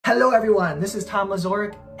Hello everyone, this is Tom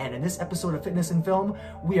Lazorik, and in this episode of Fitness and Film,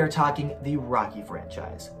 we are talking the Rocky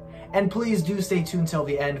franchise. And please do stay tuned till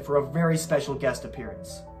the end for a very special guest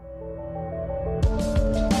appearance.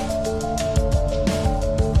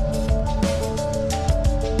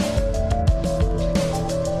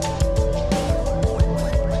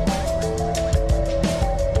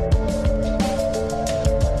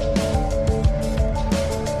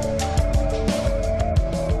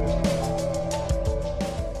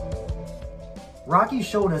 Rocky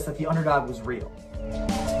showed us that the underdog was real.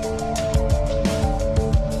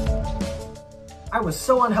 I was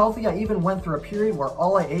so unhealthy, I even went through a period where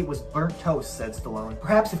all I ate was burnt toast, said Stallone.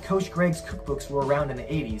 Perhaps if Coach Greg's cookbooks were around in the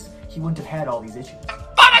 80s, he wouldn't have had all these issues.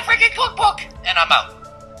 Buy my freaking cookbook! And I'm out.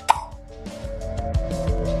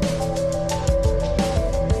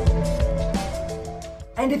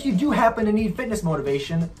 And if you do happen to need fitness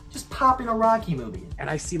motivation, just pop in a Rocky movie. And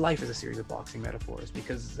I see life as a series of boxing metaphors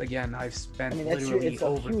because, again, I've spent literally it's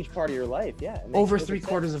a huge part of your life, yeah. Over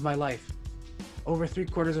three-quarters of my life. Over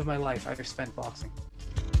 3/4 of my life, I've spent boxing.